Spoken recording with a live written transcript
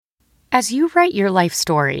As you write your life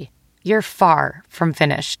story, you're far from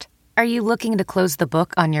finished. Are you looking to close the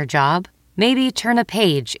book on your job? Maybe turn a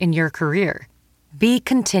page in your career? Be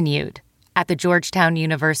continued at the Georgetown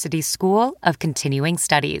University School of Continuing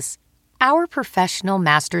Studies. Our professional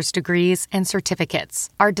master's degrees and certificates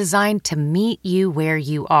are designed to meet you where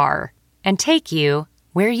you are and take you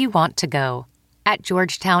where you want to go. At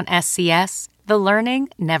Georgetown SCS, the learning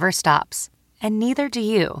never stops, and neither do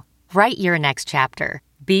you. Write your next chapter.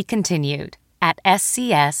 Be continued at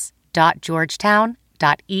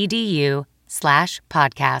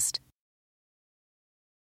scs.georgetown.edu/podcast.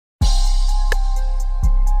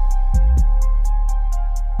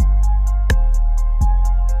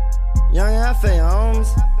 Young F.A.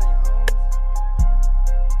 Holmes.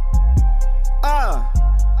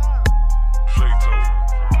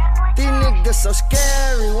 These niggas so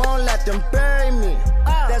scary, won't let them bury me.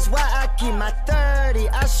 That's why I keep my 30,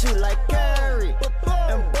 I shoot like Curry.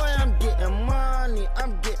 And boy, I'm getting money,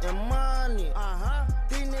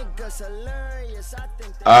 These niggas hilarious, I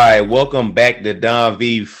think. All right, welcome back to Don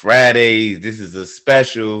V Fridays. This is a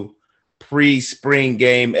special pre-spring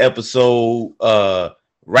game episode,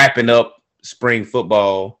 wrapping up spring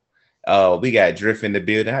football. We got Drift in the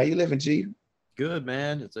building. How you living, G? Good,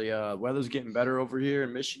 man. It's weather's getting better over here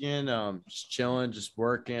in Michigan. Just chilling, just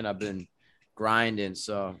working. I've been grinding,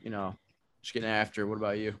 so just getting after. What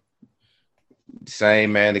about you?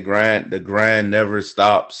 Same, man. The grind never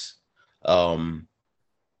stops.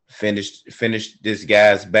 Finished this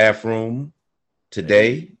guy's bathroom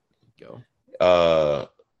today. Go.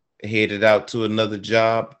 Headed out to another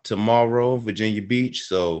job tomorrow, Virginia Beach.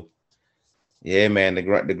 So, yeah, man,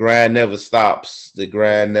 the grind never stops. The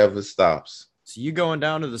grind never stops. So you going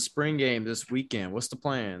down to the spring game this weekend? What's the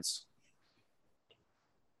plans?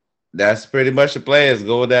 That's pretty much the plans.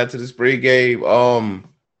 Going down to the spring game.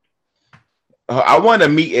 I want to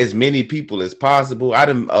meet as many people as possible. I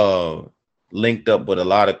done linked up with a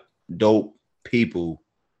lot of dope people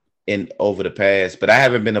over the past, but I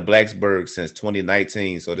haven't been to Blacksburg since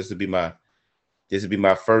 2019. So this would be my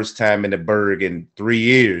first time in the Berg in 3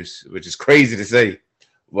 years, which is crazy to say.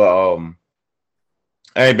 Well,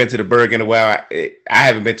 I ain't been to the Berg in a while. I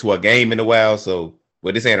haven't been to a game in a while. So,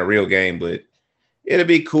 well, this ain't a real game, but it'll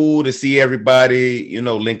be cool to see everybody,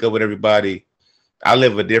 link up with everybody. I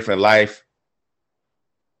live a different life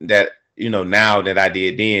that, now that I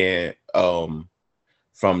did then,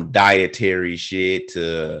 from dietary shit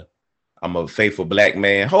to I'm a faithful black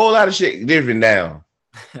man. Whole lot of shit different now.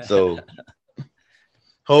 So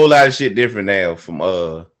whole lot of shit different now from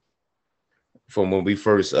when we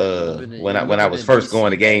first when I was first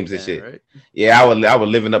going to games and shit. Right? Yeah, I was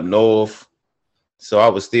living up north, so I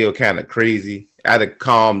was still kind of crazy. I had to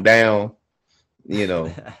calm down,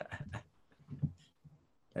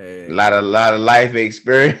 Hey. A lot of life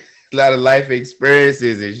experience, a lot of life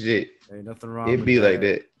experiences and shit. Hey, nothing wrong. It'd be like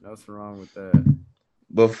that. Nothing wrong with that.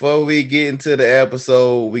 Before we get into the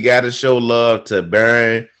episode, we got to show love to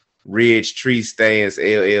Barron Ridge Tree Stands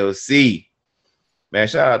LLC. Man,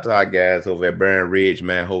 shout out to our guys over at Barron Ridge,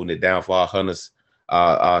 man, holding it down for our hunters,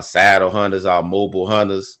 our saddle hunters, our mobile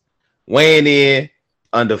hunters. Weighing in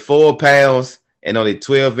under 4 pounds and only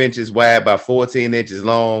 12 inches wide by 14 inches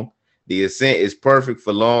long. The Ascent is perfect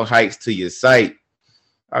for long hikes to your site.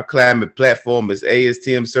 Our climbing platform is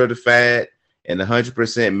ASTM certified and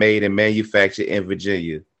 100% made and manufactured in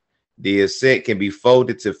Virginia. The Ascent can be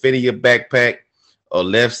folded to fit in your backpack or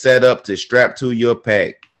left set up to strap to your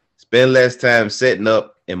pack. Spend less time setting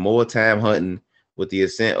up and more time hunting with the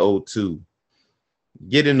Ascent O2.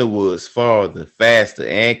 Get in the woods farther, faster,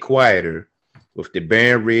 and quieter with the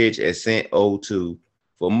Barron Ridge Ascent O2.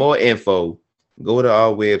 For more info, go to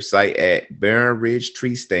our website at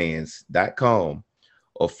barronridgetreestands.com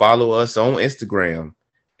or follow us on Instagram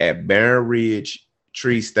at Barron Ridge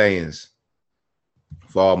Tree Stands.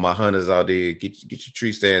 For all my hunters out there, get your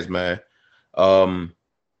tree stands, man.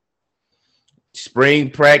 Spring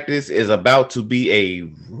practice is about to be a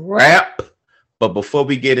wrap, but before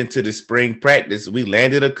we get into the spring practice, we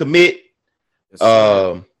landed a commit.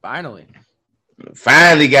 Finally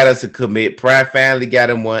got us a commit. Pry finally got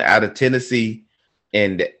him one out of Tennessee,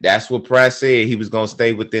 and that's what Pry said. He was going to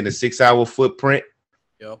stay within the 6-hour footprint.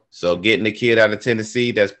 Yep. So getting the kid out of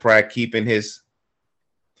Tennessee, that's Pry keeping his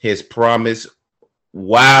promise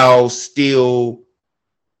while still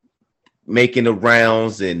making the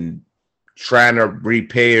rounds and trying to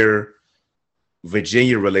repair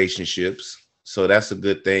Virginia relationships. So that's a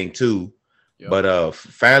good thing too. Yep. But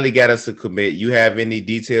finally got us a commit. You have any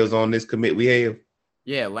details on this commit we have?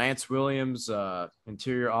 Yeah, Lance Williams,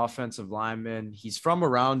 interior offensive lineman. He's from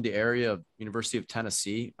around the area of University of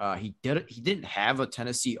Tennessee. He didn't have a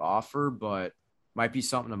Tennessee offer, but might be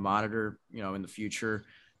something to monitor, in the future.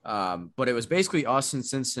 But it was basically us in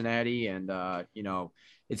Cincinnati, and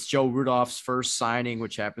it's Joe Rudolph's first signing,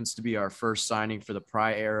 which happens to be our first signing for the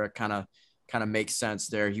Pry era. Kind of makes sense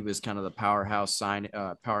there. He was kind of the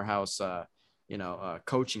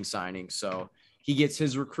coaching signing. So he gets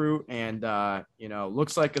his recruit and,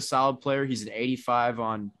 looks like a solid player. He's an 85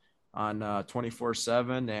 on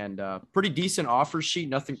 24/7 and pretty decent offer sheet.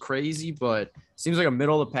 Nothing crazy, but seems like a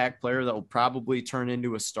middle of the pack player that will probably turn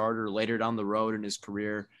into a starter later down the road in his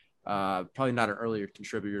career. Probably not an earlier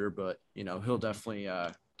contributor, but he'll definitely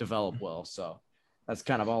develop well. So that's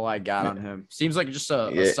kind of all I got on him. Seems like just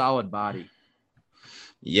a solid body.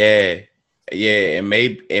 Yeah. It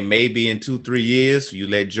may be in 2-3 years. You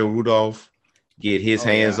let Joe Rudolph get his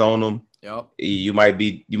hands on him. Yep. You might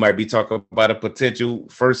be talking about a potential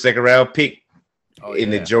first, second round pick in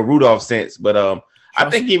the Joe Rudolph sense. But I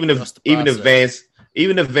think even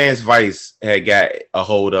if Vance Vice had got a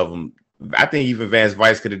hold of him, I think even Vance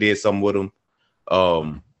Vice could have did something with him.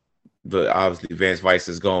 But obviously Vance Vice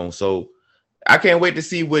is gone. So I can't wait to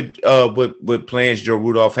see what plans Joe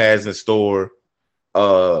Rudolph has in store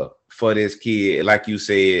for this kid. Like you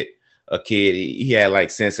said, a kid, he had like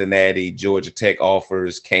Cincinnati, Georgia Tech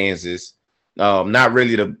offers, Kansas. Not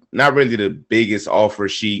really the biggest offer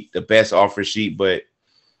sheet, the best offer sheet, but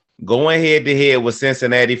going head to head with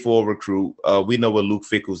Cincinnati for a recruit. We know what Luke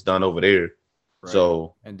Fickell's done over there. Right.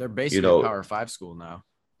 So, and they're basically a Power 5 school now.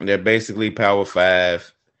 They're basically Power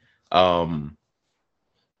 5. I'm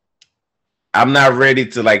not ready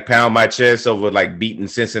to like pound my chest over like beating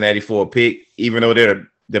Cincinnati for a pick, even though they're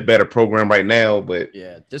the better program right now. But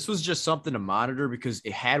yeah, this was just something to monitor because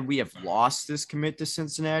had we have lost this commit to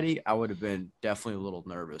Cincinnati, I would have been definitely a little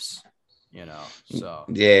nervous, So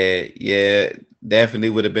yeah, definitely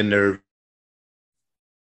would have been nervous.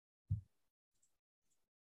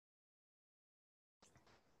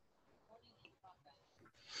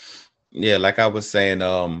 Yeah, like I was saying,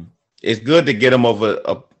 it's good to get them over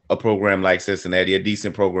a program like Cincinnati, a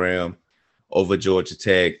decent program over Georgia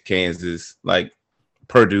Tech, Kansas, like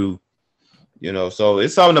Purdue, so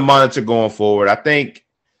it's something to monitor going forward. I think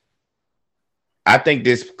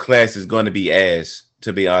this class is going to be ass,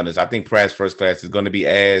 to be honest. I think Pratt's first class is going to be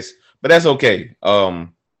ass, but that's okay.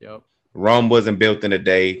 Yep. Rome wasn't built in a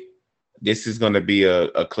day. This is going to be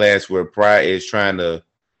a class where Pratt is trying to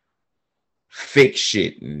fix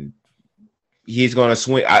shit, and he's going to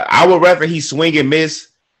swing. I would rather he swing and miss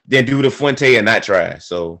than do the Fuente and not try.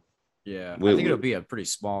 So yeah, I think it'll be a pretty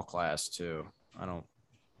small class too. I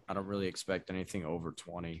don't really expect anything over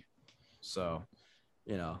 20. So,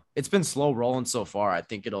 it's been slow rolling so far. I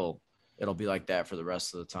think it'll be like that for the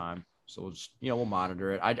rest of the time. So we'll just, we'll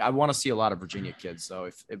monitor it. I want to see a lot of Virginia kids, though,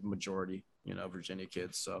 if majority, Virginia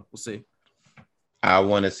kids. So we'll see. I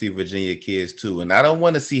want to see Virginia kids too. And I don't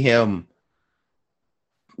want to see him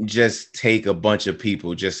just take a bunch of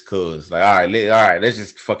people just cause. Like, all right, let's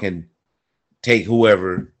just fucking take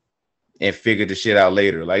whoever and figure the shit out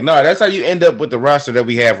later. Like, no, that's how you end up with the roster that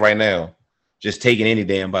we have right now. Just taking any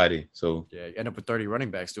damn body. So yeah, you end up with 30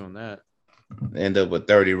 running backs doing that. End up with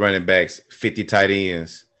 30 running backs, 50 tight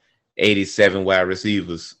ends, 87 wide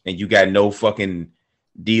receivers, and you got no fucking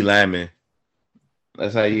D lineman.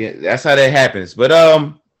 That's how that happens.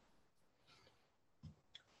 But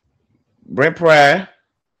Brent Pry,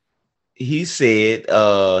 he said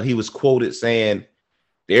he was quoted saying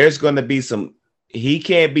there's going to be he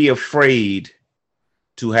can't be afraid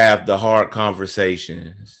to have the hard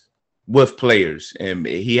conversations with players, and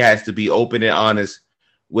he has to be open and honest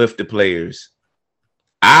with the players.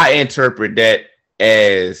 I interpret that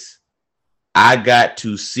as I got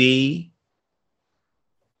to see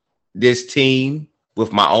this team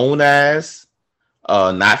with my own eyes,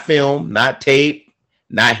 not film, not tape,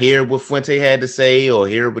 not hear what Fuente had to say or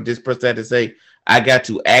hear what this person had to say. I got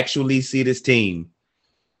to actually see this team.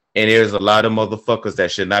 And there's a lot of motherfuckers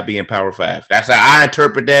that should not be in Power 5. That's how I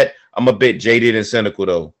interpret that. I'm a bit jaded and cynical,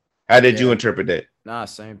 though. How did you interpret that? Nah,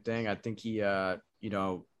 same thing. I think he,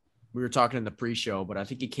 we were talking in the pre-show, but I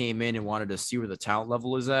think he came in and wanted to see where the talent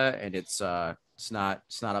level is at, and it's not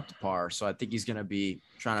up to par. So I think he's going to be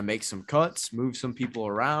trying to make some cuts, move some people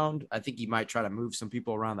around. I think he might try to move some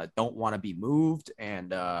people around that don't want to be moved,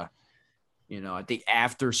 and I think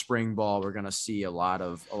after spring ball, we're going to see a lot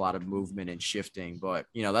of movement and shifting, but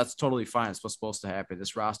that's totally fine. It's what's supposed to happen.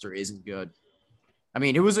 This roster isn't good. I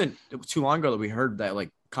mean, it was too long ago that we heard that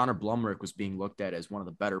like Connor Blumrick was being looked at as one of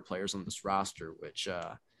the better players on this roster, which,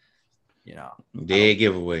 dead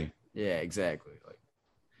giveaway. Yeah, exactly. Like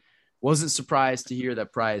wasn't surprised to hear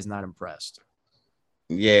that Pry is not impressed.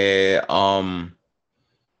 Yeah.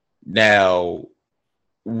 Now,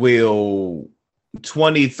 will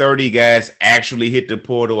 20, 30 guys actually hit the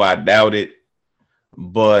portal? I doubt it.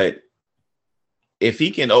 But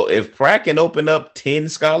if Pratt can open up 10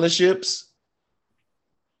 scholarships,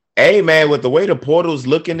 hey man, with the way the portal's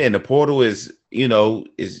looking, and the portal is,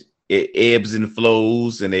 it ebbs and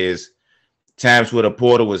flows, and there's times where the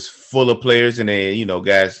portal is full of players, and then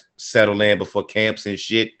guys settle in before camps and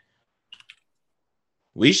shit.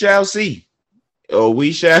 We shall see.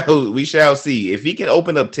 We shall see. If he can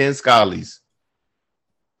open up 10 scholars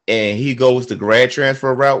and he goes the grad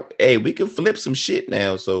transfer route, hey, we can flip some shit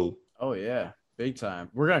now. So oh yeah, big time.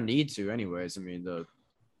 We're gonna need to anyways. I mean,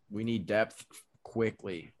 we need depth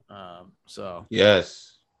quickly. So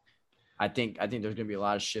yes. I think there's gonna be a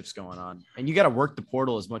lot of shifts going on. And you gotta work the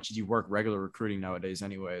portal as much as you work regular recruiting nowadays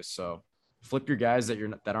anyways. So flip your guys that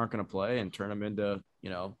aren't gonna play and turn them into,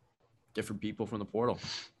 different people from the portal.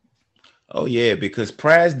 Oh yeah, because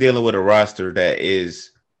Pratt's dealing with a roster that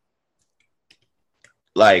is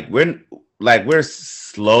we're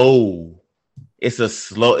slow. It's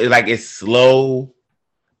slow,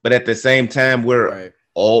 but at the same time we're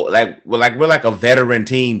we're like a veteran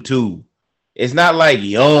team too. It's not like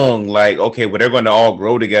young, like okay, well they're going to all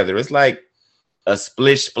grow together. It's like a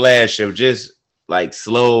splish splash of just like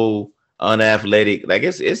slow, unathletic. Like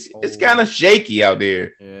it's kind of shaky out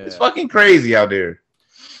there. Yeah. It's fucking crazy out there.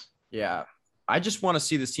 Yeah, I just want to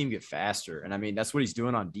see this team get faster. And I mean, that's what he's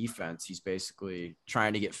doing on defense. He's basically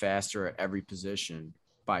trying to get faster at every position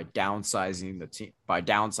by downsizing the team, by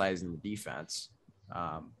downsizing the defense,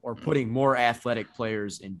 or putting more athletic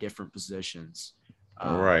players in different positions.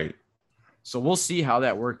 Right. So we'll see how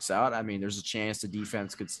that works out. I mean, there's a chance the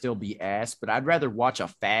defense could still be ass, but I'd rather watch a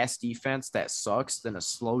fast defense that sucks than a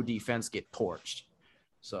slow defense get torched.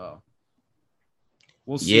 So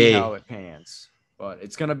we'll see how it pans. But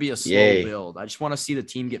it's going to be a slow build. I just want to see the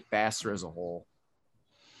team get faster as a whole.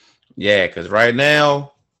 Yeah, because right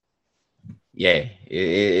now,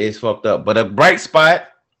 it's fucked up. But a bright spot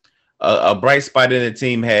in the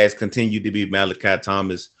team has continued to be Malachi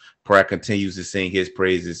Thomas. Pratt continues to sing his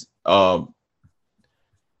praises.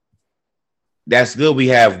 That's good. We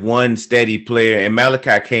have one steady player, and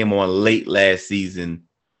Malachi came on late last season.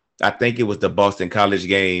 I think it was the Boston College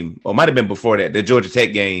game, or it might have been before that, the Georgia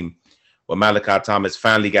Tech game. But Malachi Thomas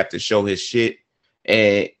finally got to show his shit,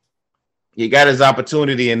 and he got his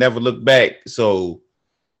opportunity and never looked back. So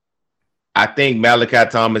I think Malachi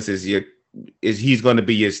Thomas he's going to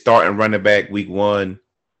be your starting running back week 1.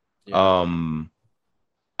 Yeah.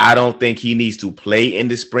 I don't think he needs to play in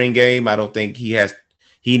the spring game. I don't think he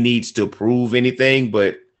needs to prove anything.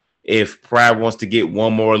 But if Pryor wants to get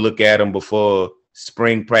one more look at him before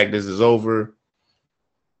spring practice is over,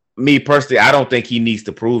 me personally, I don't think he needs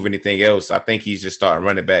to prove anything else. I think he's just starting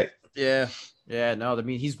running back. Yeah. No, I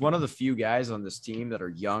mean, he's one of the few guys on this team that are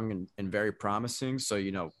young and very promising. So,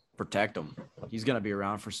 protect him. He's going to be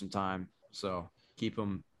around for some time. So keep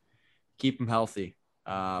him healthy.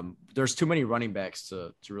 There's too many running backs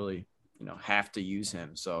to really, have to use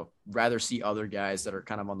him. So rather see other guys that are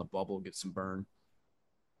kind of on the bubble get some burn.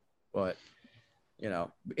 But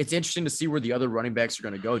it's interesting to see where the other running backs are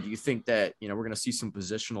going to go. Do you think that, we're going to see some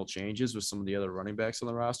positional changes with some of the other running backs on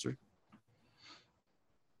the roster?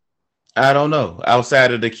 I don't know.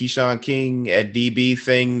 Outside of the Keyshawn King at DB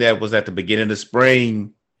thing that was at the beginning of the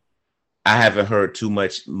spring, I haven't heard too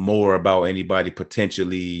much more about anybody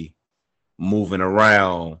potentially moving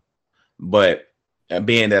around. But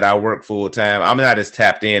being that I work full time, I'm not as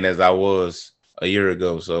tapped in as I was a year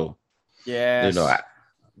ago. So,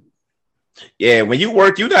 when you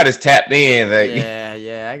work, you're not as tapped in.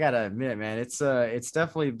 I gotta admit, man, it's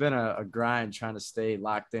definitely been a grind trying to stay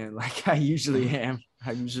locked in like I usually am.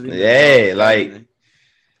 I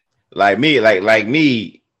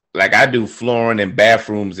I do flooring and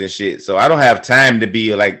bathrooms and shit, so I don't have time to be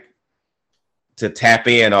to tap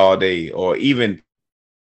in all day or even.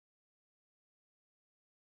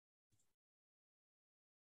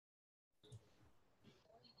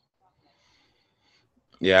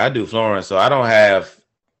 Yeah, I do flooring, so I don't have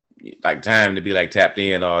time to be tapped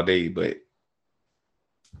in all day. But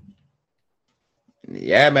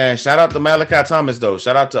yeah, man, shout out to Malachi Thomas though.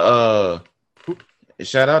 Shout out to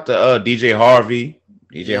DJ Harvey.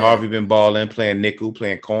 Harvey been balling, playing nickel,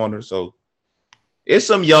 playing corner. So it's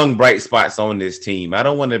some young bright spots on this team. I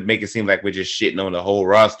don't want to make it seem like we're just shitting on the whole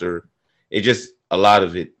roster. It's just a lot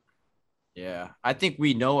of it. Yeah, I think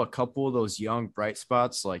we know a couple of those young bright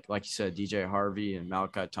spots, like you said, DJ Harvey and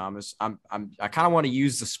Malachi Thomas. I kind of want to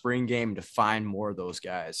use the spring game to find more of those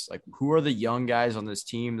guys. Like, who are the young guys on this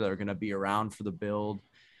team that are going to be around for the build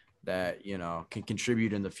that can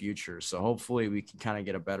contribute in the future? So hopefully we can kind of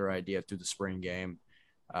get a better idea through the spring game,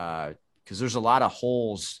 because there's a lot of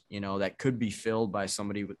holes that could be filled by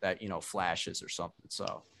somebody with that flashes or something.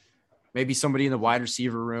 So maybe somebody in the wide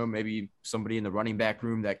receiver room, maybe somebody in the running back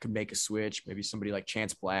room that could make a switch, maybe somebody like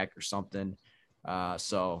Chance Black or something.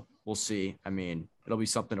 So we'll see. I mean, it'll be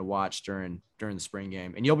something to watch during the spring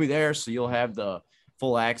game, and you'll be there, so you'll have the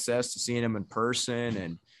full access to seeing them in person.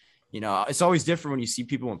 And it's always different when you see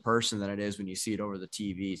people in person than it is when you see it over the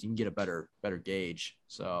TVs. You can get a better gauge.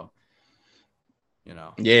 So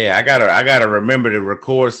yeah, I gotta remember to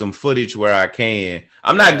record some footage where I can.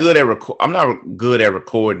 I'm not good at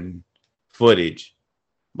recording footage,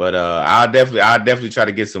 but I'll definitely try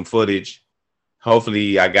to get some footage.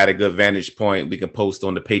 Hopefully I got a good vantage point. We can post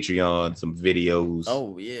on the Patreon some videos.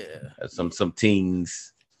 Oh yeah, some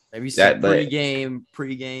things. Maybe some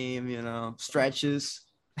pregame, stretches.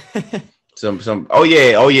 some oh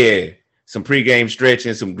yeah, some pregame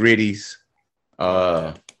stretching, some gritties,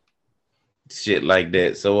 shit like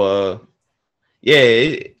that. So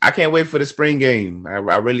yeah, I can't wait for the spring game.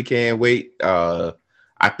 I really can't wait. I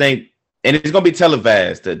think. And it's going to be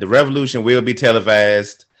televised. The Revolution will be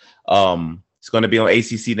televised. It's going to be on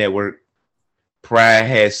ACC Network. Pride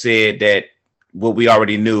has said that what we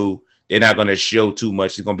already knew, they're not going to show too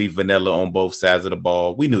much. It's going to be vanilla on both sides of the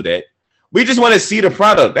ball. We knew that. We just want to see the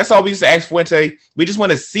product. That's all we used to ask Fuente. We just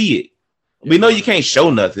want to see it. We know you can't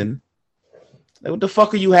show nothing. Like, what the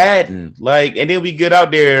fuck are you hiding? Like, and then we get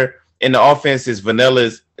out there and the offense is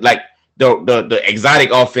vanillas. Like the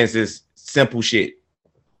exotic offense is simple shit.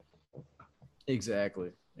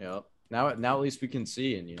 Exactly. Yep. Now at least we can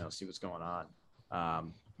see and see what's going on.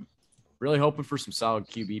 Really hoping for some solid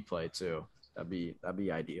QB play too. That'd be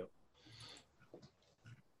ideal.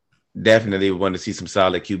 Definitely want to see some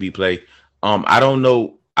solid QB play. I don't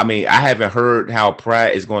know. I mean, I haven't heard how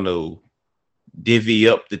Pratt is going to divvy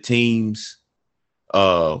up the teams.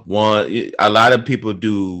 A lot of people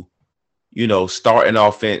do, starting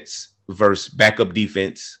offense versus backup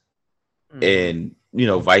defense, and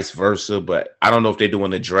vice versa. But I don't know if they're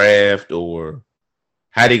doing a draft or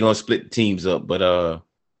how they're gonna split the teams up. But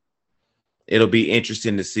it'll be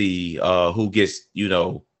interesting to see who gets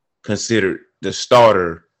considered the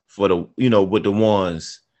starter for the with the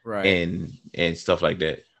ones, right, and stuff like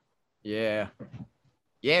that. Yeah,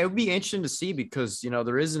 it would be interesting to see because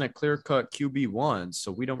there isn't a clear cut QB1,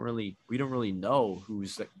 so we don't really know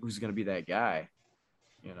who's going to be that guy.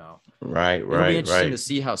 Right. It'll be interesting to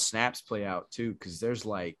see how snaps play out too, because there's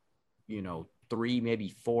 3,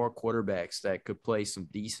 maybe 4 quarterbacks that could play some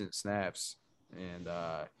decent snaps, and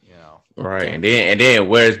right. And then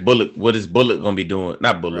where's Bullock? What is Bullock gonna be doing?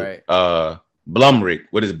 Not Bullock. Right. Blumrick.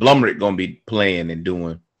 What is Blumrick gonna be playing and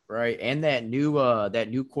doing? Right, and that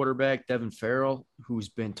new quarterback Devin Farrell, who's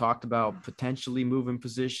been talked about potentially moving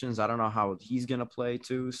positions. I don't know how he's gonna play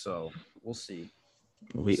too, so we'll see.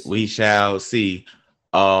 We shall see.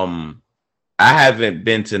 I haven't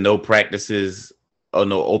been to no practices or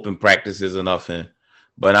no open practices or nothing,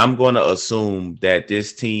 but I'm going to assume that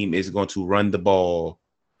this team is going to run the ball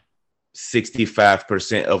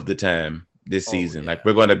 65% of the time this season. Yeah. Like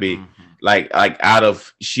we're going to be like out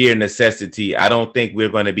of sheer necessity. I don't think we're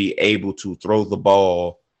going to be able to throw the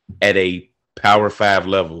ball at a Power 5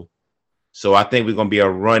 level. So I think we're going to be a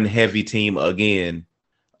run heavy team again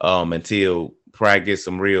until Pride gets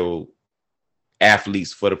some real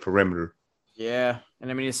athletes for the perimeter. Yeah, and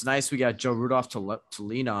I mean it's nice we got Joe Rudolph to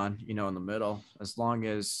lean on, in the middle. As long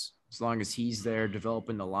as he's there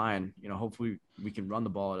developing the line, hopefully we can run the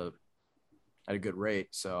ball at a good rate.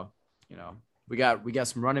 So, we got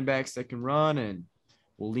some running backs that can run, and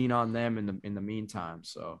we'll lean on them in the meantime.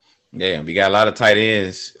 So yeah, we got a lot of tight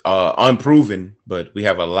ends, unproven, but we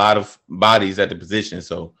have a lot of bodies at the position.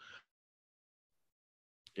 So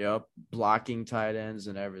yep, blocking tight ends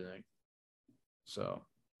and everything. So,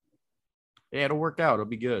 yeah, it'll work out. It'll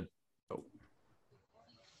be good.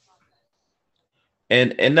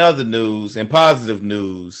 And in other news and positive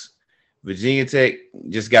news, Virginia Tech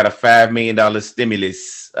just got a $5 million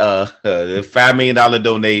stimulus, a $5 million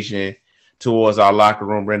donation towards our locker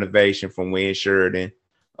room renovation from Wayne Sheridan.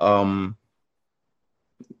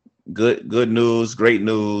 Good news, great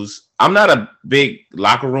news. I'm not a big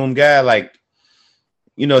locker room guy. Like,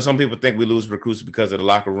 some people think we lose recruits because of the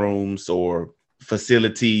locker rooms or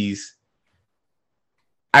facilities.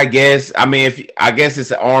 I guess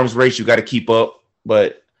it's an arms race. You got to keep up,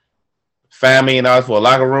 but $5 million for a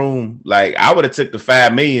locker room, like I would have took the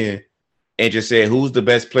 $5 million and just said, who's the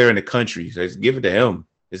best player in the country? So just give it to him.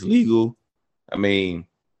 It's legal. I mean,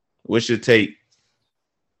 what's your take?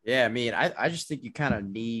 Yeah, I mean, I just think you kind of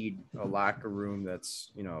need a locker room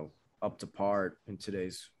that's, up to par in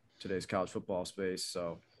today's college football space.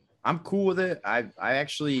 So I'm cool with it. I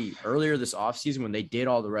actually earlier this offseason when they did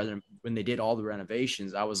all the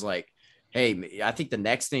renovations, I was like, hey, I think the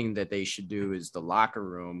next thing that they should do is the locker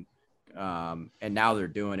room. And now they're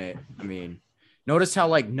doing it. I mean, notice how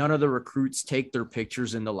like none of the recruits take their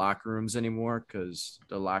pictures in the locker rooms anymore because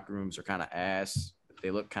the locker rooms are kind of ass. They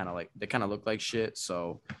kind of look like shit.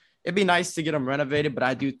 So it'd be nice to get them renovated, but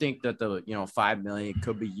I do think that the $5 million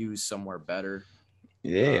could be used somewhere better.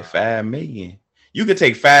 Yeah, $5 million. You could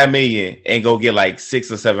take $5 million and go get like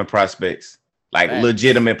 6 or 7 prospects, like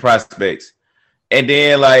legitimate prospects, and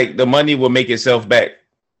then like the money will make itself back.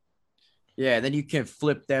 Yeah, then you can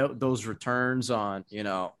flip those returns on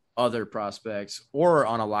other prospects or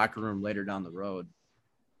on a locker room later down the road.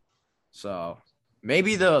 So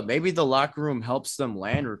maybe the locker room helps them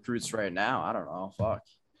land recruits right now. I don't know. Fuck.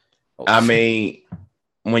 I mean,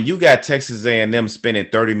 when you got Texas A&M spending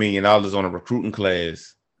 $30 million on a recruiting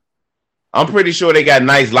class, I'm pretty sure they got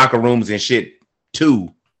nice locker rooms and shit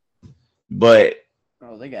too. But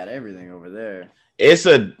they got everything over there. It's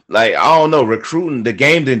I don't know, recruiting, the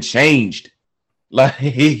game done changed. Like,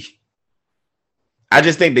 I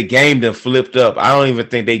just think the game done flipped up. I don't even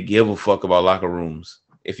think they give a fuck about locker rooms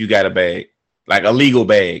if you got a bag, like a legal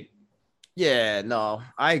bag. Yeah, no,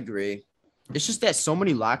 I agree. It's just that so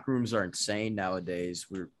many locker rooms are insane nowadays.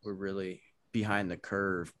 We're really behind the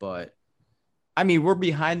curve, but I mean, we're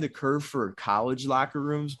behind the curve for college locker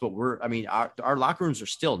rooms, but our locker rooms are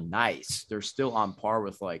still nice. They're still on par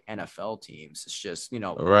with like NFL teams. It's just,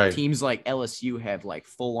 right. Teams like LSU have like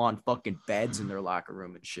full on fucking beds in their locker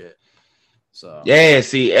room and shit. So yeah,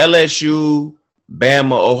 see, LSU,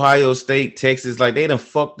 Bama, Ohio State, Texas, like they done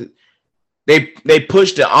fucked it. They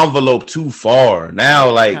pushed the envelope too far. Now,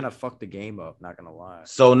 like kind of fucked the game up, not gonna lie.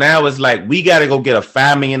 So now it's like we gotta go get a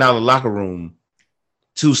 $5 million locker room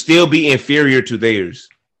to still be inferior to theirs.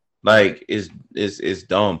 Like it's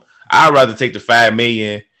dumb. I'd rather take the $5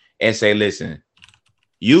 million and say, listen,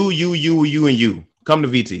 you, and you come to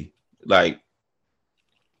VT. Like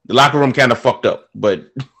the locker room kind of fucked up,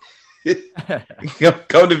 but come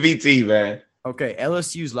to VT, man. Okay,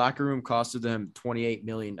 LSU's locker room costed them $28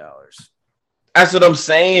 million. That's what I'm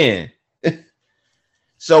saying.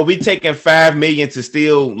 So we taking $5 million to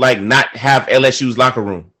still like not have LSU's locker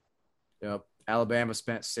room. Yep. Alabama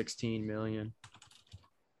spent $16 million.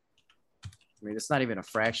 I mean, it's not even a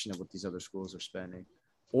fraction of what these other schools are spending.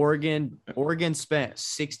 Oregon spent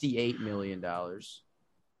 $68 million.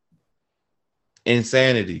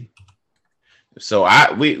 Insanity.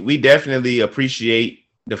 So we definitely appreciate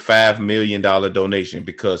the $5 million donation,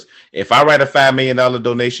 because if I write a $5 million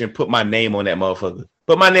donation, put my name on that motherfucker.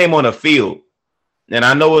 Put my name on a field. And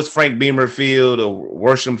I know it's Frank Beamer Field or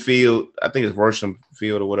Worsham Field. I think it's Worsham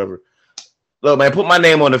Field or whatever. Look, man, put my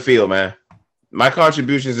name on the field, man. My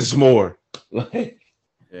contributions is more. Yeah.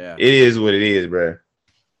 It is what it is, bro.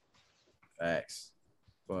 Facts.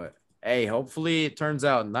 But hey, hopefully it turns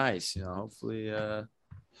out nice. Hopefully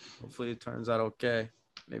it turns out okay.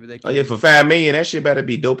 Maybe they can. Oh yeah, for $5 million, that shit better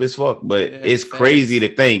be dope as fuck. But it's crazy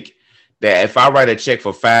to think that if I write a check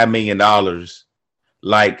for $5 million,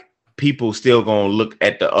 like people still gonna look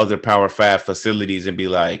at the other Power 5 facilities and be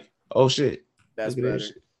like, "Oh shit, that's better."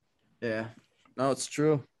 Yeah, no, it's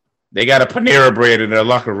true. They got a Panera Bread in their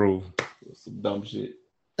locker room. Some dumb shit.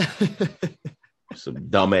 Some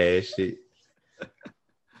dumb ass shit.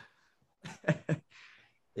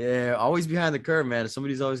 Yeah, always behind the curve, man.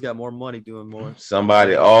 Somebody's always got more money doing more.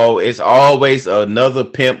 It's always another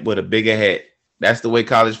pimp with a bigger hat. That's the way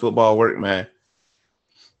college football work, man.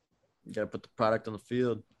 You gotta put the product on the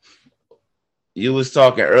field. You was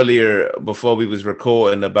talking earlier before we was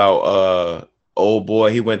recording about old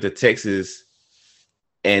boy. He went to Texas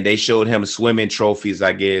and they showed him swimming trophies,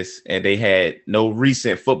 I guess, and they had no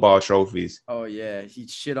recent football trophies. Oh yeah, he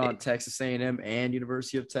shit on Texas A&M and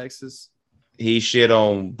University of Texas. He shit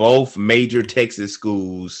on both major Texas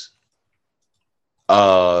schools.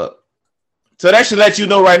 So that should let you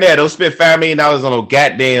know right now. Don't spend $5 million on a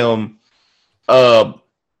goddamn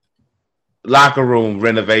locker room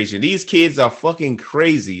renovation. These kids are fucking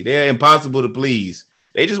crazy. They're impossible to please.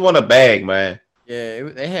 They just want a bag, man. Yeah,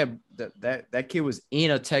 they had that kid was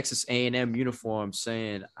in a Texas A&M uniform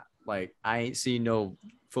saying, like, I ain't seen no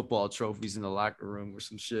football trophies in the locker room or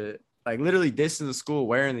some shit. Like, literally dissing the school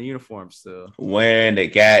wearing the uniform still. Wearing the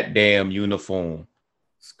goddamn uniform.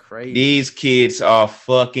 It's crazy. These kids are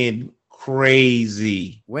fucking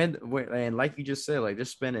crazy. When and like you just said, like they're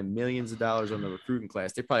spending millions of dollars on the recruiting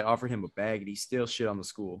class. They probably offered him a bag and he still shit on the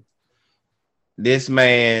school. This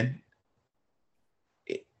man,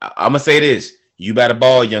 I'm gonna say this: you better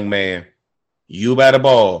ball, young man. You better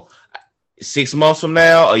ball. 6 months from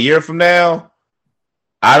now, a year from now,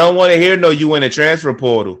 I don't want to hear no you in the transfer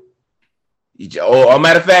portal. Or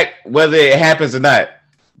matter of fact, whether it happens or not,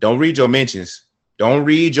 don't read your mentions. Don't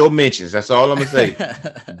read your mentions. That's all I'm gonna say.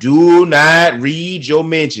 Do not read your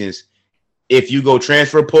mentions. If you go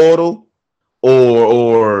transfer portal,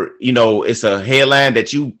 or it's a headline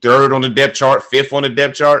that you third on the depth chart, fifth on the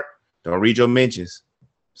depth chart, don't read your mentions.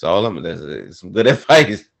 That's all I'm. That's some good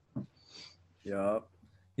advice. Yup.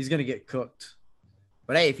 He's gonna get cooked.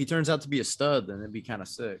 But hey, if he turns out to be a stud, then it'd be kind of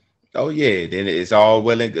sick. Oh yeah, then it's all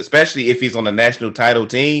well and good. Especially if he's on the national title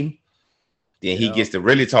team, then he gets to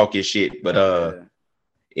really talk his shit. But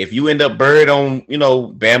if you end up buried on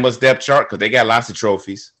Bama's depth chart because they got lots of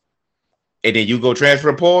trophies, and then you go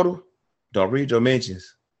transfer portal, don't read your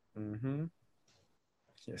mentions. Mm-hmm.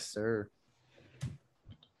 Yes, sir.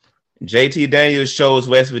 JT Daniels chose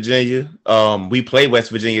West Virginia. We play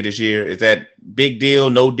West Virginia this year. Is that big deal?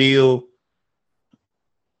 No deal?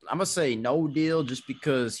 I'm gonna say no deal, just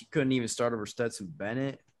because he couldn't even start over Stetson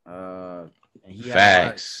Bennett. And he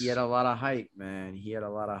had a lot of hype, man. He had a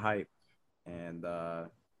lot of hype, and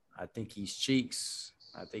I think he's cheeks.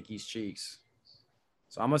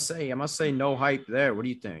 So I'm gonna say no hype there. What do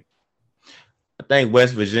you think? I think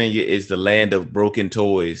West Virginia is the land of broken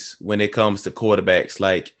toys when it comes to quarterbacks.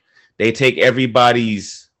 Like, they take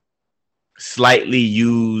everybody's slightly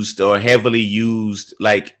used or heavily used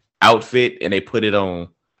like outfit and they put it on.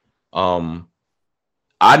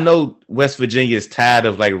 I know West Virginia is tired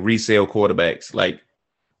of like resale quarterbacks. Like,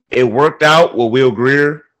 it worked out with Will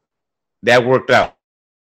Grier. That worked out.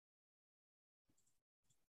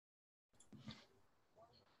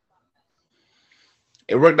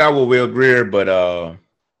 It worked out with Will Grier, but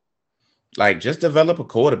like, just develop a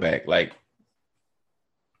quarterback. Like,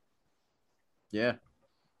 yeah,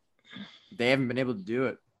 they haven't been able to do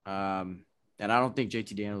it. And I don't think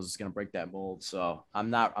JT Daniels is going to break that mold. So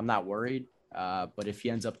I'm not worried. But if he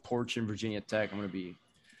ends up torching Virginia Tech, I'm gonna be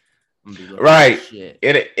right. Shit.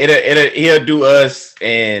 He'll do us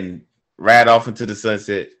and ride off into the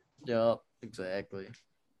sunset. Yep, exactly.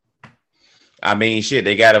 I mean, shit,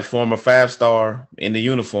 they got a former 5-star in the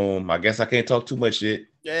uniform. I guess I can't talk too much shit.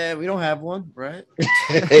 Yeah, we don't have one, right?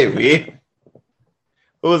 Hey,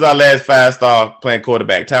 who was our last 5-star playing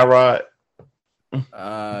quarterback? Tyrod?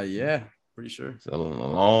 Yeah, pretty sure. It's a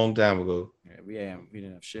long time ago. Yeah, we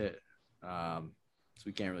didn't have shit. So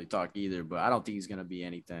we can't really talk either, but I don't think he's gonna be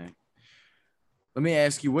anything. Let me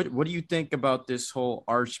ask you, what do you think about this whole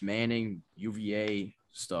Arch Manning UVA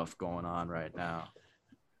stuff going on right now?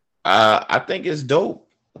 I think it's dope.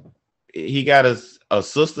 He got a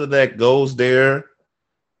sister that goes there.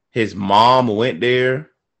 His mom went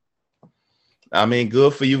there. I mean,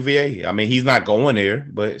 good for UVA. I mean, he's not going there,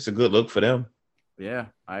 but it's a good look for them. Yeah,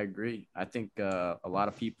 I agree. I think a lot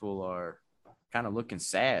of people are kind of looking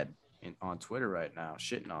sad on Twitter right now,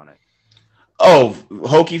 shitting on it. Oh,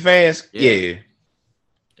 Hokie fans? Yeah.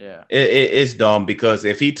 It's dumb because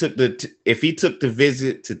if he took the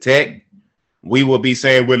visit to Tech, we will be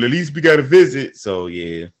saying, well, at least we got a visit. So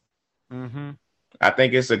yeah. Mm-hmm. I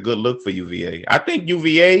think it's a good look for UVA. I think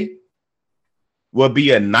UVA would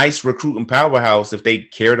be a nice recruiting powerhouse if they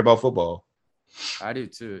cared about football. I do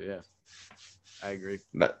too. Yeah, I agree.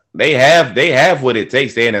 They have what it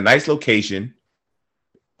takes. They're in a nice location.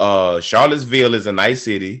 Charlottesville is a nice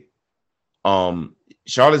city.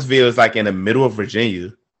 Charlottesville is like in the middle of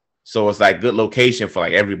Virginia, so it's like good location for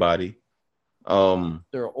like everybody.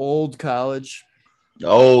 They're old college,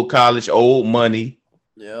 old money.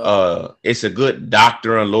 Yeah. It's a good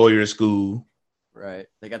doctor and lawyer school. Right.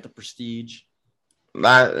 They got the prestige.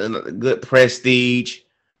 Good prestige,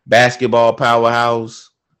 basketball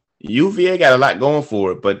powerhouse. UVA got a lot going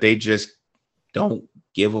for it, but they just don't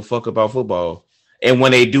give a fuck about football. And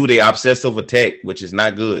when they do, they obsess over Tech, which is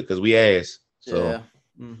not good because we ass. So. Yeah.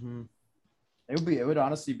 Mm-hmm. It would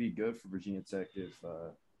honestly be good for Virginia Tech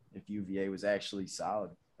if UVA was actually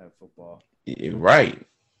solid at football. Right.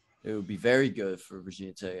 It would be very good for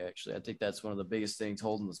Virginia Tech, actually. I think that's one of the biggest things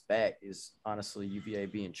holding us back is honestly UVA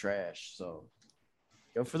being trash. So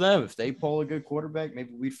go for them. If they pull a good quarterback,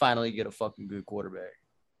 maybe we'd finally get a fucking good quarterback.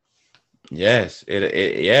 Yes.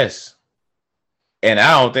 Yes. And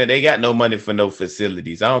I don't think they got no money for no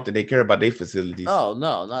facilities. I don't think they care about their facilities. Oh,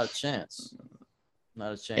 no, not a chance.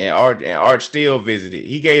 Not a chance. And Arch still visited.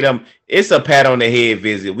 He gave them, it's a pat on the head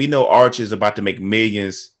visit. We know Arch is about to make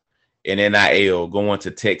millions in NIL going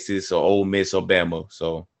to Texas or Ole Miss or Bama,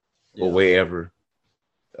 so or wherever.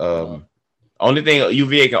 Only thing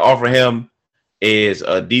UVA can offer him is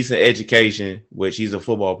a decent education, which he's a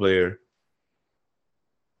football player.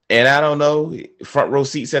 And I don't know, front row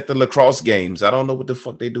seats at the lacrosse games. I don't know what the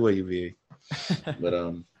fuck they do at UVA.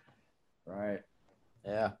 But right.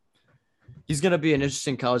 Yeah. He's gonna be an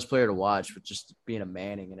interesting college player to watch with just being a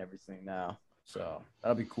Manning and everything now. So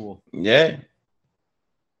that'll be cool. Yeah.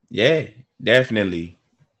 Yeah, definitely.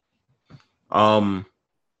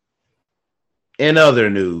 In other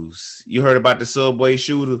news, you heard about the Subway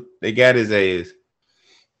shooter? They got his ass.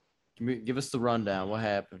 Give us the rundown. What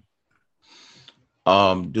happened?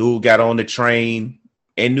 Dude got on the train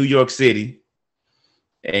in New York City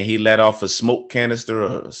and he let off a smoke canister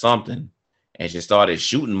or something and just started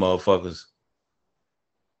shooting motherfuckers.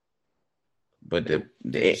 But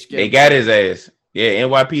they got his ass. Yeah,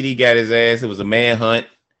 NYPD got his ass. It was a manhunt.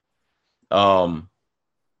 So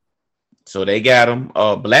they got him.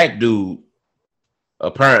 Black dude.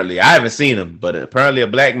 Apparently, I haven't seen him, but apparently a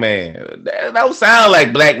black man. That don't sound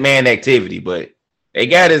like black man activity, but they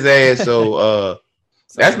got his ass. So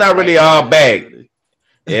that's not really all bad.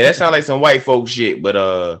 Yeah, that sounds like some white folk shit.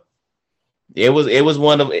 But it was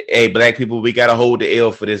one of black people. We gotta hold the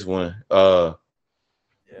L for this one. Yeah.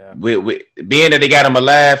 With being that they got him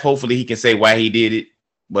alive, hopefully he can say why he did it.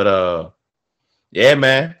 But yeah,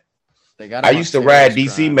 man. I used to ride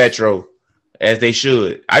DC Metro. As they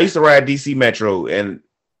should. I used to ride DC Metro and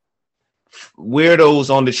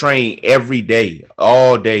weirdos on the train every day,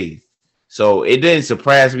 all day. So it didn't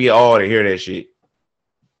surprise me at all to hear that shit.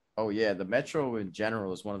 Oh, yeah. The Metro in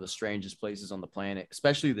general is one of the strangest places on the planet,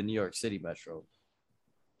 especially the New York City Metro.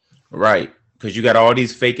 Right. Because you got all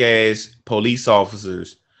these fake ass police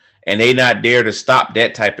officers and they not there to stop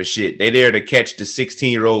that type of shit. They there to catch the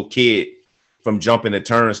 16-year-old kid from jumping the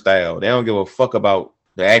turnstile. They don't give a fuck about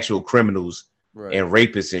the actual criminals. Right. And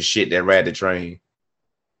rapists and shit that ride the train.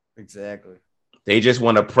 Exactly. They just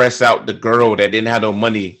want to press out the girl that didn't have no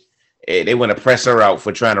money. They want to press her out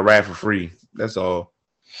for trying to ride for free. That's all.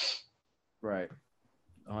 Right.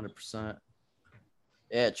 100%.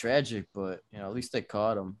 Yeah, tragic, but at least they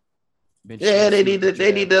caught him. Yeah, they need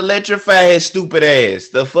to electrify his stupid ass.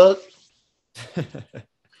 The fuck?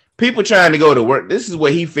 People trying to go to work. This is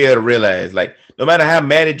what he failed to realize. Like, no matter how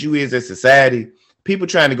mad at you is at society, people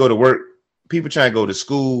trying to go to work. People trying to go to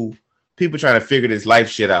school. People trying to figure this life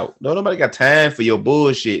shit out. Nobody got time for your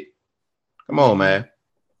bullshit. Come on, man.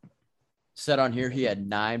 Said on here he had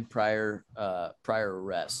 9 prior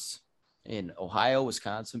arrests in Ohio,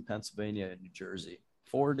 Wisconsin, Pennsylvania, and New Jersey.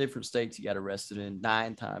 4 different states he got arrested in,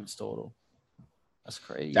 9 times total. That's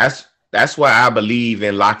crazy. That's why I believe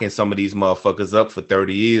in locking some of these motherfuckers up for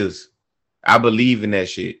 30 years. I believe in that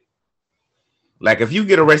shit. Like if you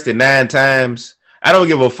get arrested 9 times. I don't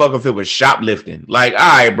give a fuck if it was shoplifting. Like, all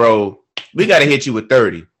right, bro, we got to hit you with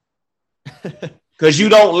 30. Because you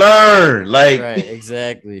don't learn. Like, right,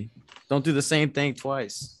 exactly. Don't do the same thing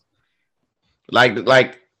twice.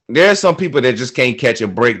 Like there's some people that just can't catch a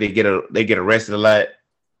break. They get arrested a lot.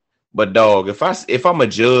 But, dog, if I'm a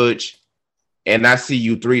judge and I see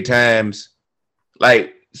you 3 times,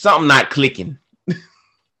 like, something not clicking.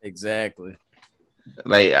 Exactly.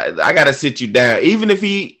 Like, I got to sit you down. Even if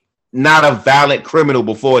he not a violent criminal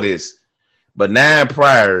before this, but 9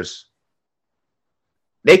 priors,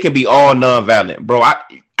 they can be all non-violent, bro. I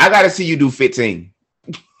gotta see you do 15.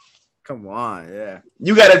 Come on, yeah.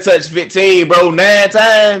 You gotta touch 15, bro, 9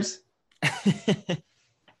 times,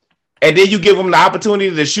 and then you give them the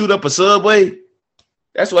opportunity to shoot up a subway.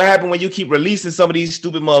 That's what happened when you keep releasing some of these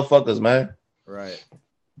stupid motherfuckers, man. Right.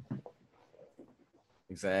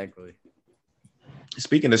 Exactly.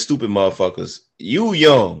 Speaking of stupid motherfuckers, you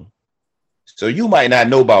young. So you might not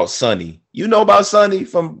know about Sonny. You know about Sonny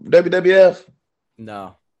from WWF?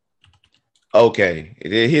 No. Okay.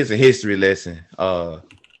 Here's a history lesson.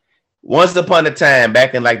 Once upon a time,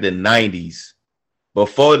 back in like the 90s,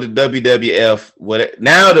 before the WWF,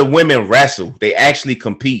 now the women wrestle. They actually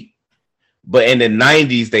compete. But in the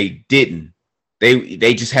 90s, they didn't.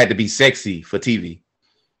 They just had to be sexy for TV.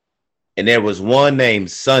 And there was one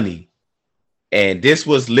named Sonny. And this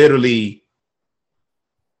was literally,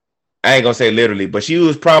 I ain't gonna say literally, but she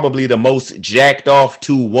was probably the most jacked off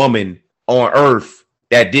to woman on earth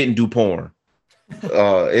that didn't do porn.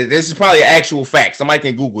 This is probably an actual fact. Somebody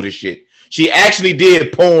can Google this shit. She actually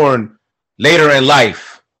did porn later in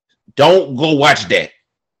life. Don't go watch that.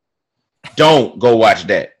 Don't go watch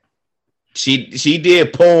that. She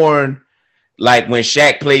did porn like when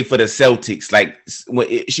Shaq played for the Celtics, like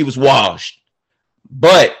when she was washed.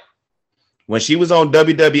 But when she was on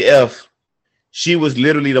WWF, She was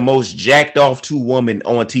literally the most jacked off 2 woman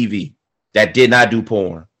on TV that did not do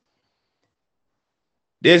porn.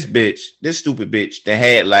 This stupid bitch that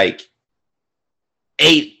had like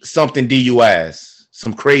 8 something DUIs,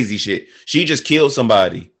 some crazy shit. She just killed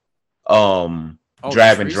somebody.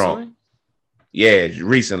 Driving drunk. Yeah,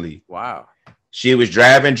 recently. Wow. She was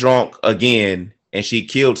driving drunk again and she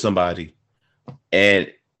killed somebody.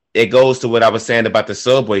 And it goes to what I was saying about the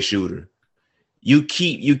subway shooter. You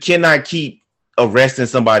cannot keep arresting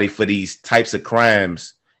somebody for these types of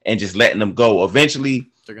crimes and just letting them go.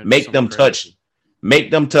 Eventually make them touch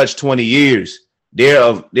 20 years.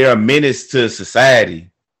 They're a menace to society.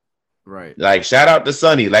 Right. Like, shout out to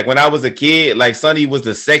Sonny. Like, when I was a kid, like, Sonny was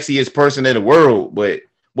the sexiest person in the world. But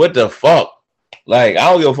what the fuck? Like, I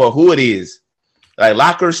don't give a fuck who it is. Like,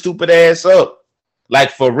 lock her stupid ass up.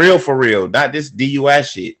 Like, for real. Not this DUI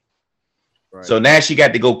shit. Right. So now she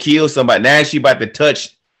got to go kill somebody. Now she about to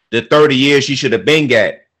touch the 30 years she should have been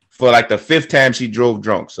got for like the 5th time she drove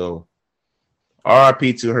drunk. So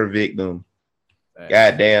RIP to her victim.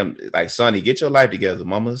 God damn. Like, Sonny, get your life together,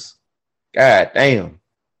 mamas. God damn.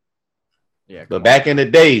 Yeah, but back in the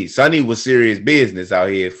day, Sonny was serious business out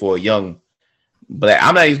here for a young black.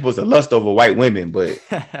 I'm not even supposed to lust over white women, but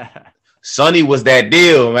Sonny was that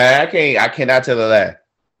deal, man. I cannot tell her that.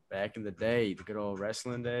 Back in the day, the good old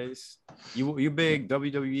wrestling days. You big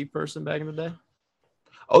WWE person back in the day?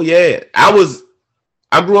 Oh yeah,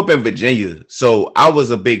 I grew up in Virginia, so I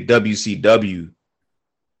was a big WCW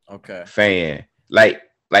fan.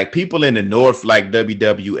 Like people in the North like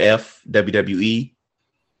WWF, WWE.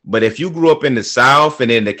 But if you grew up in the South and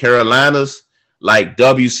in the Carolinas, like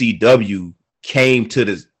WCW came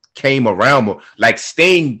around more. Like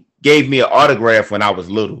Sting gave me an autograph when I was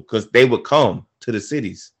little because they would come to the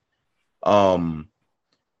cities. Now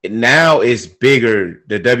it's bigger.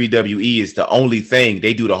 The WWE is the only thing.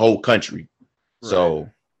 They do the whole country. Right. So,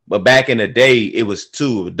 but back in the day, it was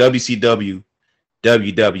 2, WCW,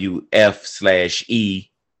 WWF/E.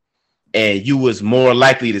 And you was more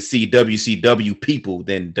likely to see WCW people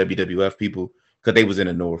than WWF people because they was in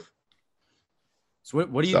the North. So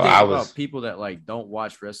what do you think about people that like don't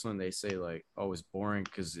watch wrestling? They say like, oh, it's boring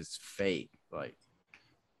because it's fake. Like,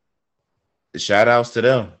 shout outs to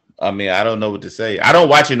them. I mean, I don't know what to say. I don't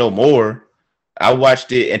watch it no more. I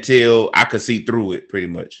watched it until I could see through it pretty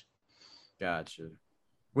much. Gotcha.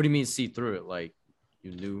 What do you mean see through it? Like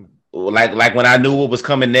you knew? Like when I knew what was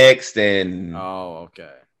coming next and. Oh, okay.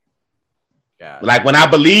 Like when I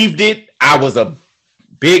believed it, I was a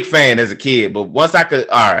big fan as a kid. But once I could,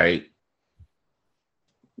 all right.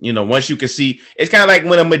 You know, once you can see, it's kind of like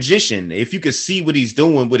when a magician, if you can see what he's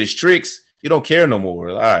doing with his tricks, you don't care no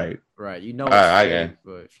more. All right. Right. You know,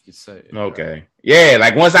 but if you could say it. Okay. Right. Yeah.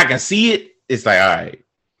 Like once I can see it, it's like, all right.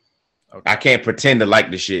 Okay. I can't pretend to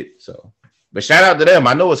like the shit. So, but shout out to them.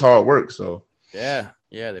 I know it's hard work. So, yeah.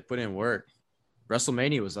 Yeah. They put in work.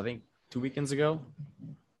 WrestleMania was, I think, 2 weekends ago.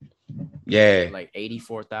 Yeah, like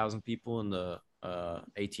 84,000 people in the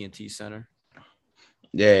AT&T Center.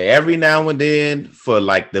 Yeah, every now and then for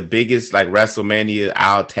like the biggest like WrestleMania,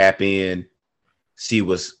 I'll tap in, see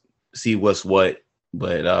what's what.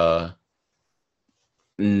 But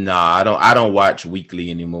nah, I don't watch weekly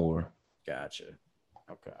anymore. Gotcha.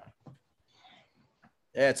 Okay.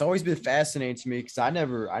 Yeah, it's always been fascinating to me because I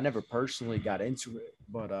never personally got into it,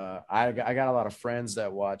 but I got a lot of friends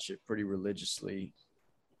that watch it pretty religiously.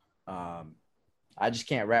 I just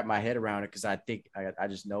can't wrap my head around it because I think I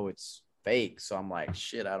just know it's fake. So I'm like,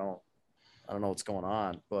 shit, I don't know what's going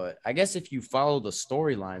on. But I guess if you follow the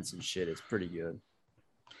storylines and shit, it's pretty good.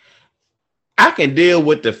 I can deal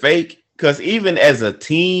with the fake because even as a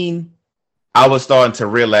teen, I was starting to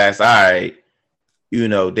realize, all right, you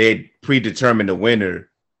know, they predetermine the winner.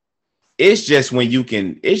 It's just when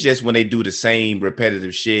they do the same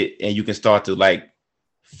repetitive shit and you can start to like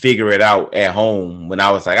figure it out at home when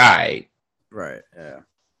I was like, all right, yeah,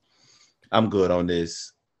 I'm good on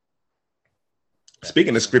this.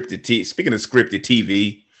 Speaking of scripted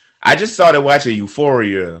TV, I just started watching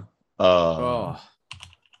Euphoria a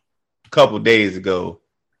couple days ago.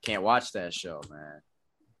 Can't watch that show, man.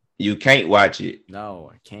 You can't watch it.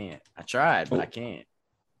 No, I can't. I tried, but I can't.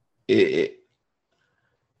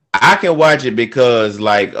 I can watch it because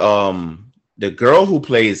like the girl who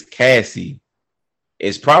plays Cassie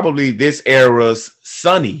is probably this era's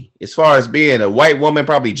Sunny, as far as being a white woman,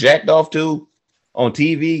 probably jacked off to on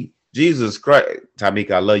TV. Jesus Christ,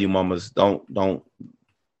 Tamika, I love you, mamas. Don't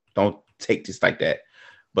take this like that.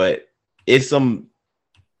 But it's some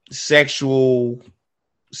sexual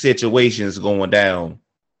situations going down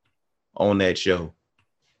on that show.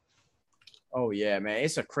 Oh yeah, man,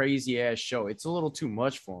 it's a crazy ass show. It's a little too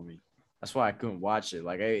much for me. That's why I couldn't watch it.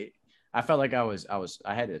 Like I felt like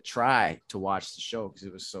I had to try to watch the show because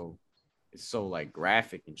it's so like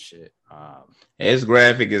graphic and shit. It's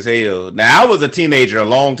graphic as hell. Now I was a teenager a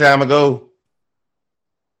long time ago.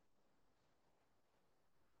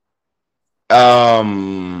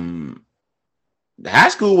 High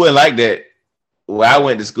school wasn't like that. Well, I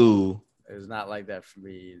went to school. It's not like that for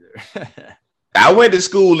me either. I went to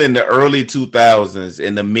school in the early 2000s,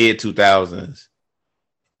 in the mid 2000s.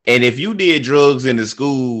 And if you did drugs in the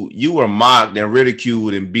school, you were mocked and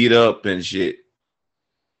ridiculed and beat up and shit.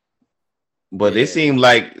 But it seemed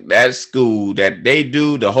like that school that they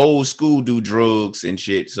do, the whole school do drugs and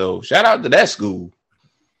shit. So shout out to that school.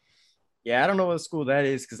 Yeah, I don't know what school that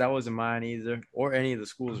is because that wasn't mine either, or any of the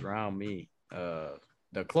schools around me.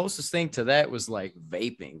 The closest thing to that was like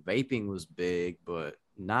vaping. Vaping was big, but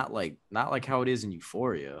not like how it is in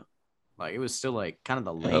Euphoria. Like it was still like kind of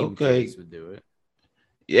the lame kids would do it.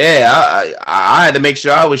 Yeah, I had to make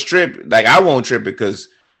sure I was tripping. Like I won't trip because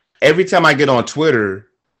every time I get on Twitter,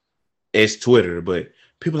 it's Twitter, but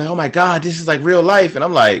people are like, oh my God, this is like real life. And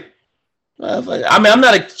I'm like, I mean, I'm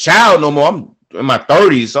not a child no more. I'm in my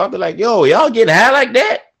 30s. So I'll be like, yo, y'all getting high like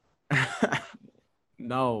that?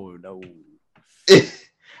 No.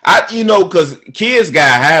 Because kids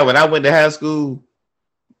got high when I went to high school,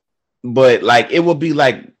 but like it would be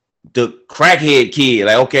like the crackhead kid.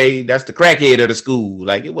 Like, okay, that's the crackhead of the school.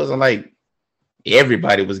 Like it wasn't like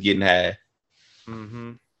everybody was getting high.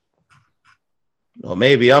 Mm-hmm. Or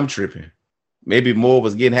maybe I'm tripping. Maybe more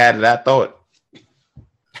was getting high than I thought.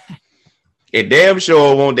 It damn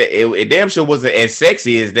sure won't. It damn sure wasn't as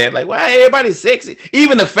sexy as that. Like, why everybody's sexy?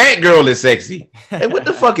 Even the fat girl is sexy. Hey, what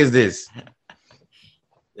the fuck is this?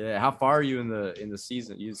 Yeah, how far are you in the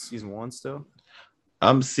season? You season 1 still?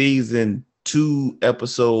 I'm season 2,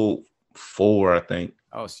 episode 4, I think.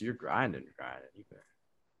 Oh, so you're grinding.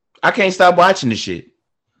 I can't stop watching this shit.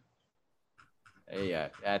 Hey,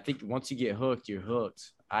 I think once you get hooked, you're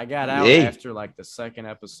hooked. I got out after like the 2nd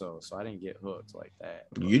episode, so I didn't get hooked like that.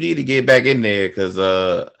 You need to get back in there because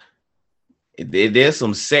there's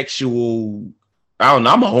some sexual. I don't know.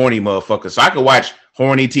 I'm a horny motherfucker, so I could watch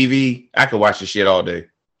horny TV. I could watch the shit all day.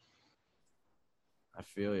 I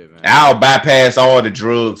feel you, man. I'll bypass all the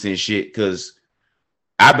drugs and shit because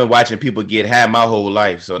I've been watching people get high my whole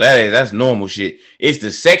life, so that's normal shit. It's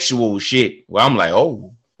the sexual shit where I'm like,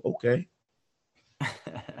 oh, okay.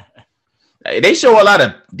 They show a lot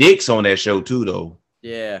of dicks on that show too, though.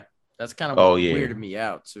 Yeah, that's kind of weirded me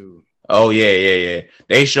out too. Oh yeah.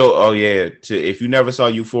 They show. Oh yeah. If you never saw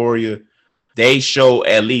Euphoria, they show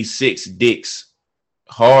at least 6 dicks,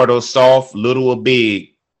 hard or soft, little or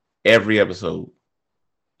big, every episode.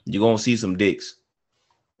 You're gonna see some dicks.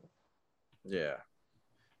 Yeah,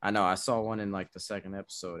 I know. I saw one in like the 2nd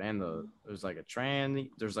episode, and there's like a tranny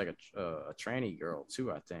girl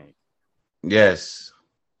too. I think. Yes.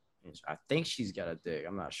 I think she's got a dick.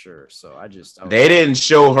 I'm not sure. So they didn't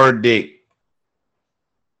show her dick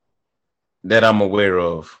that I'm aware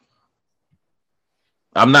of.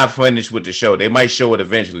 I'm not finished with the show. They might show it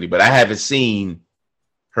eventually, but I haven't seen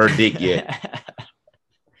her dick yet.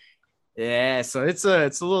 Yeah, so it's a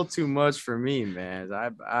little too much for me, man.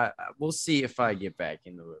 I we'll see if I get back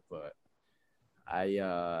into it, but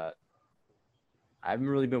I haven't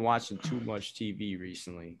really been watching too much TV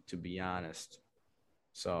recently, to be honest.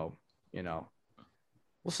 So, we'll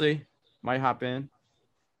see. Might hop in.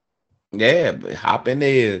 Yeah, but hop in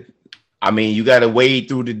there. I mean, you got to wade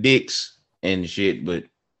through the dicks and shit, but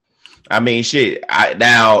I mean, shit.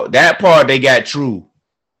 Now, that part they got true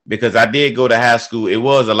because I did go to high school. It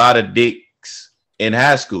was a lot of dicks in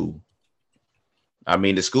high school. I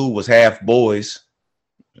mean, the school was half boys.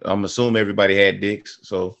 I'm assuming everybody had dicks.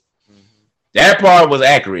 So that part was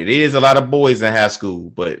accurate. It is a lot of boys in high school,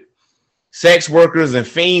 but sex workers and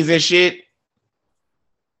fiends and shit.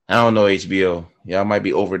 I don't know, HBO. Y'all might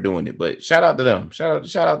be overdoing it, but shout out to them. Shout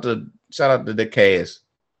out to the cast.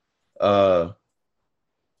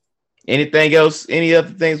 Anything else? Any other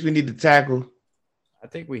things we need to tackle? I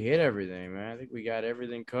think we hit everything, man. I think we got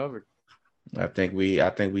everything covered. I think we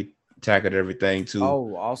tackled everything too.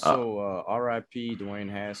 Oh, also R.I.P. Dwayne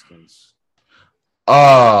Haskins.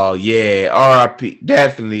 Oh yeah, R.I.P.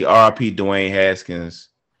 Definitely R.I.P. Dwayne Haskins.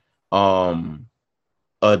 A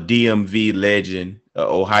DMV legend,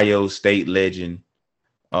 Ohio State legend.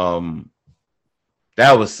 That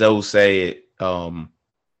was so sad. Him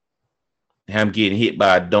getting hit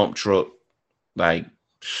by a dump truck. Like,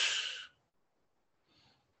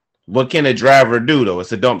 what can a driver do though?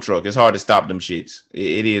 It's a dump truck. It's hard to stop them shits.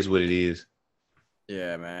 It is what it is.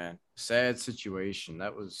 Yeah, man. Sad situation.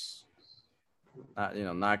 That was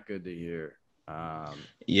not good to hear.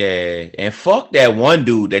 Yeah, and fuck that one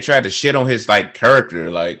dude that tried to shit on his like character.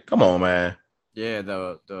 Like, come on, man. Yeah,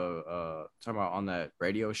 the talking about on that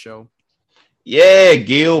radio show. Yeah,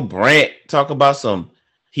 Gil Brandt talk about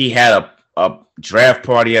he had a draft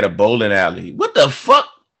party at a bowling alley. What the fuck?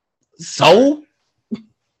 So?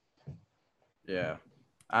 Yeah,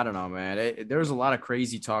 I don't know, man. There was a lot of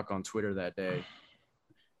crazy talk on Twitter that day.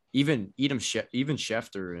 Even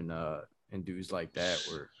Schefter and dudes like that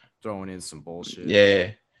were throwing in some bullshit.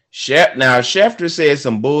 Yeah. Now Schefter said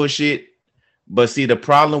some bullshit, but see the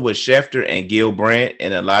problem with Schefter and Gil Brandt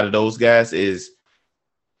and a lot of those guys is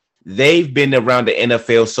they've been around the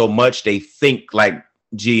NFL so much they think like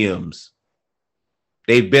GMs.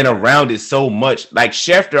 They've been around it so much. Like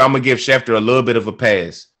Schefter, I'm gonna give Schefter a little bit of a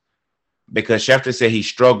pass because Schefter said he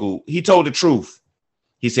struggled. He told the truth.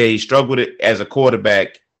 He said he struggled it as a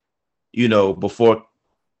quarterback, before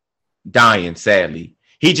dying, sadly.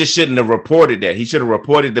 He just shouldn't have reported that. He should have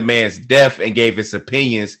reported the man's death and gave his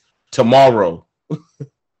opinions tomorrow.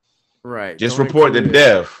 Right. Just report the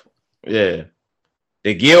death. Yeah.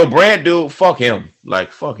 The Gil Brandt dude, fuck him.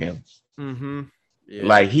 Like, fuck him. Mm-hmm. Yeah.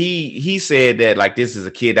 Like, he said that, like, this is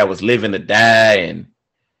a kid that was living to die, and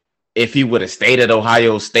if he would have stayed at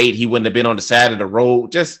Ohio State, he wouldn't have been on the side of the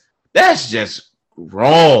road. That's just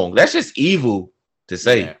wrong. That's just evil to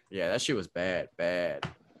say. Yeah, that shit was bad.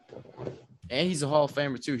 And he's a Hall of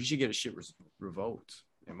Famer too. He should get a shit revoked,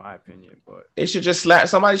 in my opinion. But it should just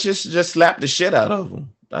somebody should just slap the shit out of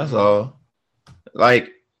him. That's all.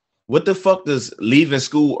 Like, what the fuck does leaving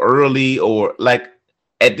school early or like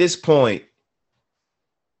at this point?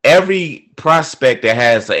 Every prospect that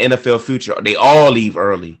has an NFL future, they all leave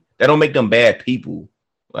early. That don't make them bad people.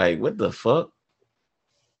 Like, what the fuck?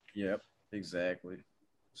 Yep, exactly.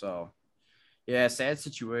 So, yeah, sad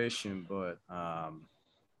situation, but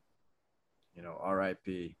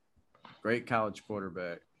RIP. Great college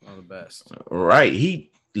quarterback, one of the best. Right.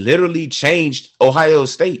 He literally changed Ohio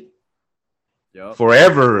State. Yep.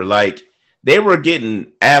 Forever. Like, they were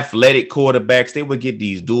getting athletic quarterbacks. They would get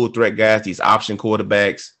these dual threat guys, these option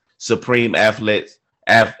quarterbacks, supreme athletes,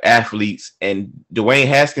 and Dwayne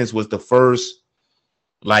Haskins was the first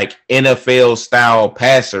like NFL style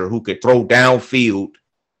passer who could throw downfield.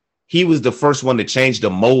 He was the first one to change the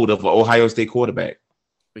mold of an Ohio State quarterback.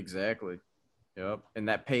 Exactly. Yep. And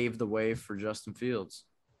that paved the way for Justin Fields.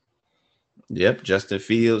 Yep. Justin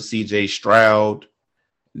Fields, CJ Stroud.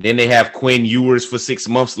 Then they have Quinn Ewers for 6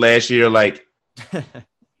 months last year. Like,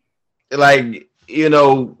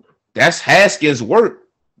 that's Haskins' work,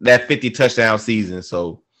 that 50 touchdown season.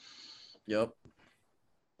 So, yep.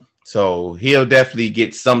 So he'll definitely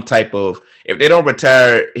get some type of, if they don't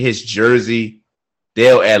retire his jersey,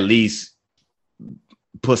 they'll at least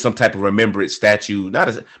put some type of remembrance statue.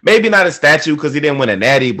 Maybe not a statue because he didn't win a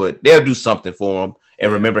natty, but they'll do something for him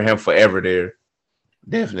and remember him forever there.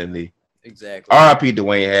 Definitely. Exactly. R.I.P.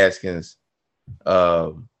 Dwayne Haskins.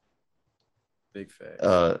 Big fact.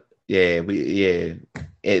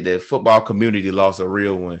 The football community lost a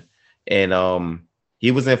real one. And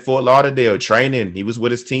he was in Fort Lauderdale training. He was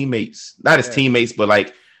with his teammates. Not his teammates, but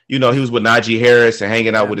like, he was with Najee Harris and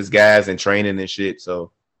hanging out with his guys and training and shit.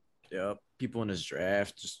 So yep. People in his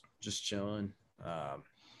draft just chilling.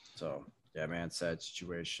 So yeah, man, sad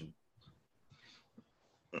situation.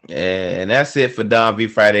 And that's it for Don V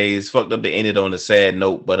Fridays. Fucked up to end it on a sad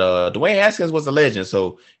note, but Dwayne Haskins was a legend,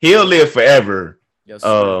 so he'll live forever. Yes.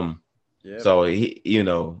 So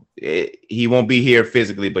he won't be here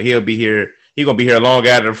physically, but he'll be here. He's gonna be here long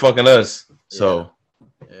after fucking us. So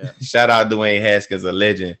shout out Dwayne Haskins, a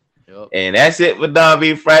legend. Yep. And that's it for Don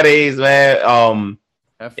V Fridays, man.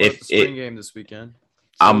 Have fun at the spring game this weekend.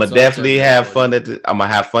 I'm gonna definitely have fun at I'm gonna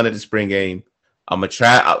have fun at the spring game. I'm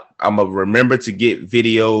gonna remember to get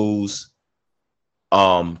videos.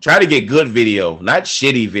 Try to get good video, not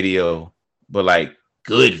shitty video, but like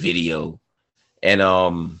good video. And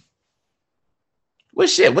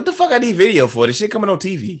what the fuck I need video for? This shit coming on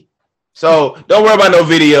TV. So don't worry about no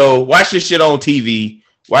video. Watch this shit on TV.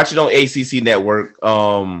 Watch it on ACC Network.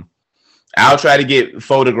 I'll try to get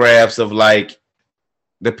photographs of like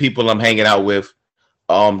the people I'm hanging out with.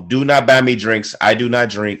 Do not buy me drinks. I do not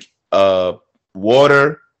drink.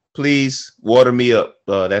 Water, please. Water me up.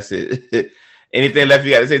 That's it. Anything left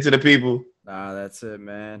you got to say to the people? Nah, that's it,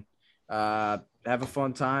 man. Have a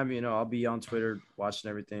fun time. I'll be on Twitter watching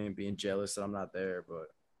everything, being jealous that I'm not there, but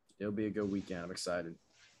it'll be a good weekend. I'm excited.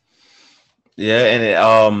 Yeah,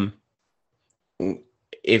 and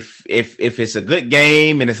if it's a good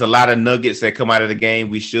game and it's a lot of nuggets that come out of the game,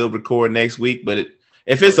 we should record next week. But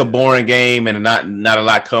if it's a boring game and not a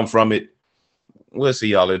lot come from it, we'll see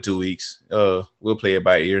y'all in 2 weeks. We'll play it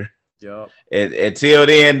by ear. Yep. Until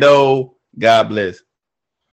then, though, God bless.